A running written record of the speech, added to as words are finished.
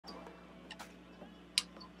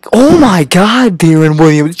Oh my God, Deron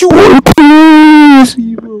Williams, you are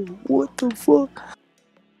crazy, bro. What the fuck?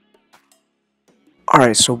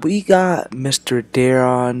 Alright, so we got Mr.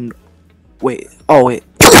 Deron. Wait. Oh wait.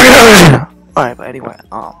 Alright, but anyway,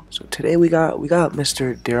 so today we got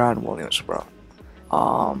Mr. Deron Williams, bro.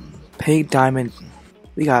 Pink Diamond.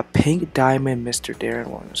 We got Pink Diamond Mr. Deron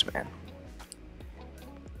Williams, man.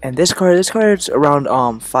 And this card's around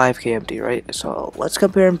 5 KMD, right? So let's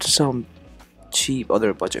compare him to some cheap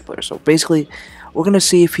other budget players. So basically, we're gonna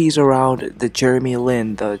see if he's around the Jeremy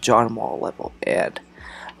Lin, the John Wall level, and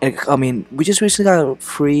I mean, we just recently got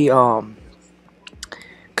free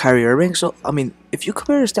Kyrie Irving. So I mean, if you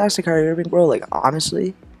compare his stats to Kyrie Irving, bro, like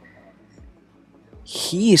honestly,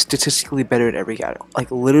 he is statistically better in every category. Like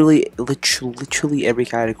literally every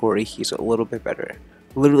category, he's a little bit better.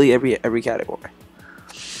 Literally every category.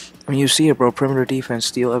 I mean, you see it, bro. Perimeter defense,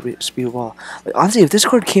 steal, every speed of ball. Like, honestly, if this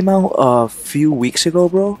card came out a few weeks ago,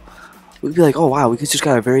 bro, we'd be like, oh wow, we just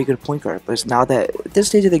got a very good point guard. But it's now that at this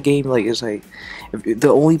stage of the game, like, it's like the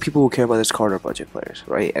only people who care about this card are budget players,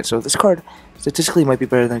 right? And so this card statistically might be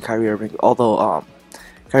better than Kyrie Irving, although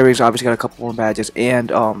Kyrie Irving's obviously got a couple more badges,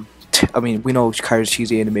 and I mean, we know Kyrie's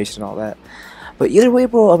cheesy animation and all that. But either way,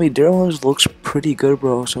 bro, I mean, Deron Williams looks pretty good,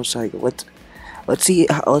 bro. So it's like, let's see.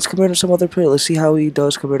 Let's compare to some other players. Let's see how he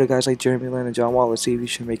does compared to guys like Jeremy Lin and John Wall. Let's see if you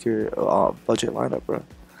should make your budget lineup, bro.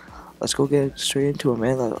 Let's go get straight into it,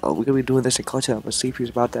 man. We're gonna be doing this in clutch time. Let's see if he's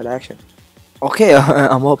about that action. Okay,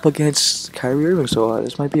 I'm up against Kyrie Irving, so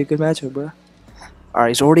this might be a good matchup, bro. All right,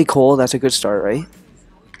 he's already cold. That's a good start, right?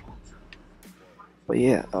 But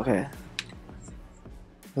yeah, okay.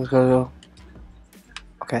 Let's go.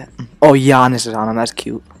 Okay. Oh, Giannis is on him. That's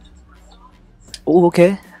cute. Oh,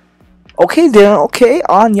 okay. Okay, Darren. Okay,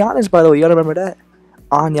 on Giannis, by the way. You gotta remember that.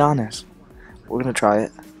 On Giannis. We're gonna try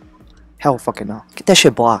it. Hell fucking no. Get that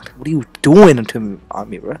shit blocked. What are you doing on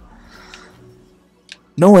me, bro?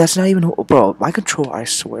 No, that's not even... Bro, my control, I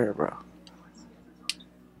swear, bro.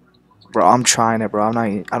 Bro, I'm trying it, bro.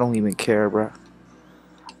 I don't even care, bro.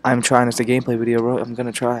 I'm trying. It's a gameplay video, bro. I'm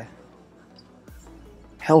gonna try.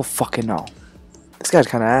 Hell fucking no. This guy's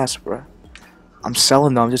kind of ass, bro. I'm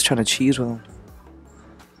selling though. I'm just trying to cheese with him.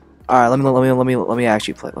 All right, let me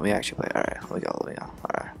actually play. All right, let me go.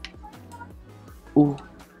 All right. Ooh.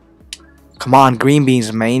 Come on, green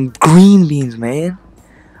beans, man. Green beans, man.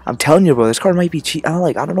 I'm telling you, bro. This card might be cheap.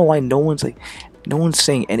 I don't know why no one's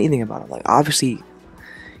saying anything about him. Like, obviously,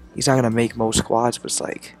 he's not gonna make most squads, but it's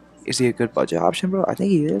like, is he a good budget option, bro? I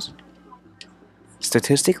think he is.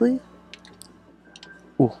 Statistically.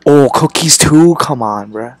 Ooh. Oh, cookies too. Come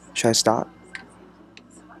on, bro. Should I stop?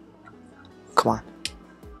 Come on.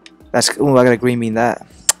 That's. Oh, I gotta green bean that.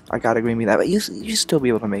 I gotta green bean that. But you still be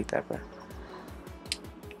able to make that, bro.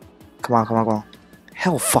 Come on.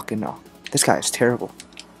 Hell fucking no. This guy is terrible.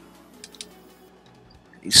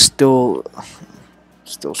 He's still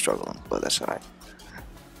struggling, but that's alright.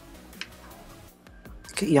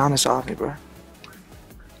 Get Giannis off me, bro.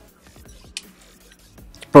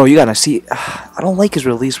 Bro, you gotta see. I don't like his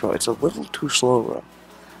release, bro. It's a little too slow, bro.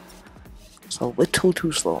 It's a little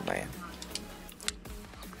too slow, man.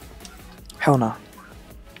 Hell no.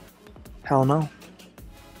 Hell no.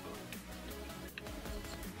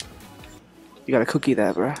 You gotta cookie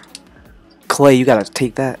that, bro. Clay, you gotta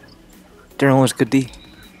take that. Deron Williams, good D.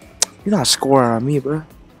 You're not scoring on me, bro.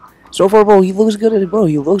 So far, bro, he looks good, bro.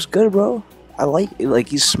 He looks good, bro. I like it. Like,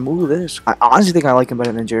 he's smooth as. I honestly think I like him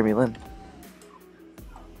better than Jeremy Lin.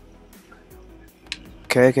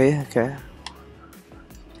 Okay.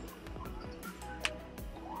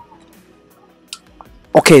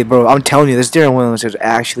 Okay, bro, I'm telling you, this Deron Williams is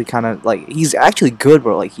actually kind of, like, he's actually good,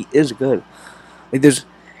 bro. Like, he is good. Like,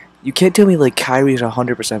 you can't tell me, like, Kyrie's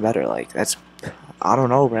 100% better. Like, that's, I don't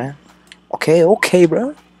know, man. Okay,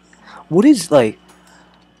 bro. What is, like,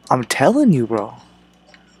 I'm telling you, bro.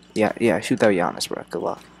 Yeah, shoot that Giannis, bro. Good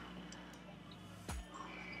luck.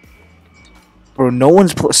 Bro, no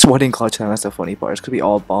one's sweating clutch time. That's the funny part. It's gonna be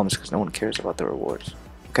all bombs because no one cares about the rewards.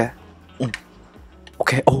 Okay.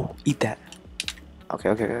 Okay. Oh, eat that.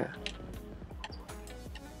 Okay.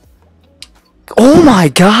 Oh my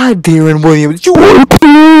God, Deron Williams, you are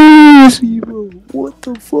crazy, bro. What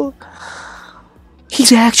the fuck?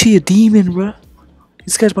 He's actually a demon, bro.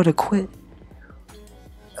 This guy's about to quit.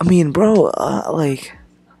 I mean, bro,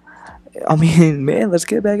 man, let's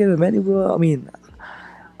get back in the menu, bro. I mean,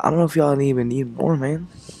 I don't know if y'all even need more, man.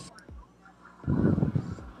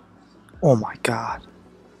 Oh my God.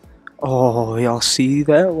 Oh, y'all see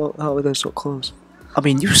that? Well, how are they so close? I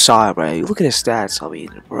mean, you saw it, right? You look at his stats. I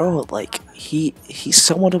mean, bro, like he's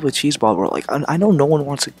somewhat of a cheese ball, bro. Like I know no one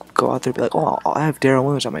wants to go out there and be like, oh, I have Deron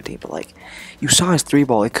Williams on my team, but like you saw his three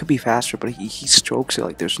ball. It could be faster, but he strokes it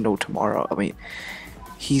like there's no tomorrow. I mean,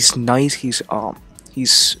 he's nice. He's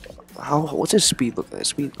how what's his speed look like?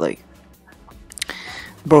 Speed like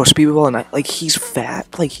bro, speed ball and like he's fat.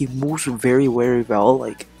 Like he moves very well.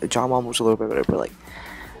 Like John Wall moves a little bit better, but like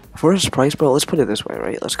for his price, bro. Let's put it this way,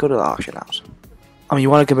 right? Let's go to the auction house. I mean, you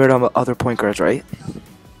want to compare to other point guards, right?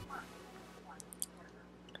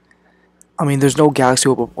 I mean, there's no Galaxy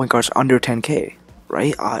Opal point guards under 10K,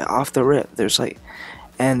 right? Off the rip, there's like,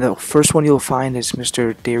 and the first one you'll find is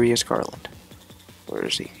Mr. Darius Garland. Where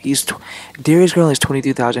is he? Darius Garland is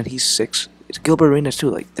 22,000. He's 6. It's Gilbert Arenas too.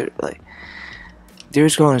 Like they're like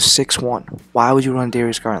Darius Garland is 6'1". Why would you run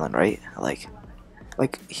Darius Garland, right? Like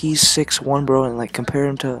he's 6'1", bro, and like compare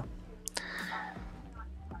him to.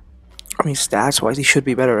 I mean, stats wise, he should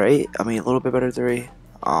be better, right? I mean, a little bit better three.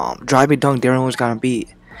 Drive me dunk, Deron Williams gonna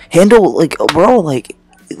beat. Handle, like, bro, like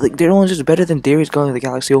Deron Williams is better than Darius Garland, the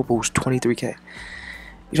Galaxy Opal, who's 23K. You're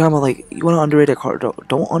talking about, like, you want to underrate a card?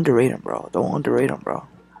 Don't underrate him, bro. Don't underrate him, bro.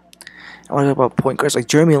 I want to talk about point guards like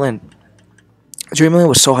Jeremy Lin. Jeremy Lin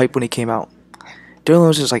was so hyped when he came out. Deron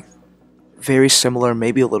Williams is, like, very similar,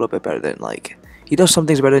 maybe a little bit better than, like, he does some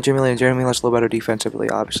things better than Jeremy Lin. Jeremy Lin's a little better defensively,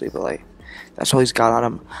 obviously, but, like, that's all he's got on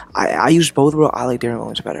him. I use both, bro. I like Deron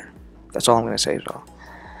Williams better. That's all I'm gonna say, bro.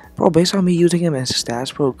 Bro, based on me using him as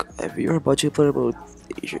stats, bro, if you're a budget player, bro,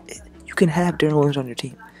 you can have Deron Williams on your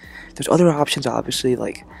team. There's other options, obviously,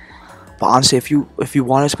 like, but honestly, if you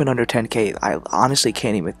want to spend under 10K, I honestly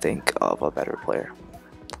can't even think of a better player,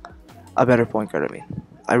 a better point guard. I mean,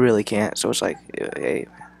 I really can't. So it's like, hey,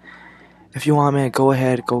 if you want, man, go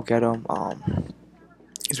ahead, go get him.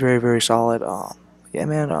 He's very solid. Yeah,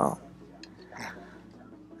 man.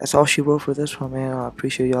 That's all she wrote for this one, man. I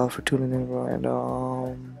appreciate y'all for tuning in, bro.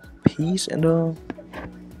 And peace and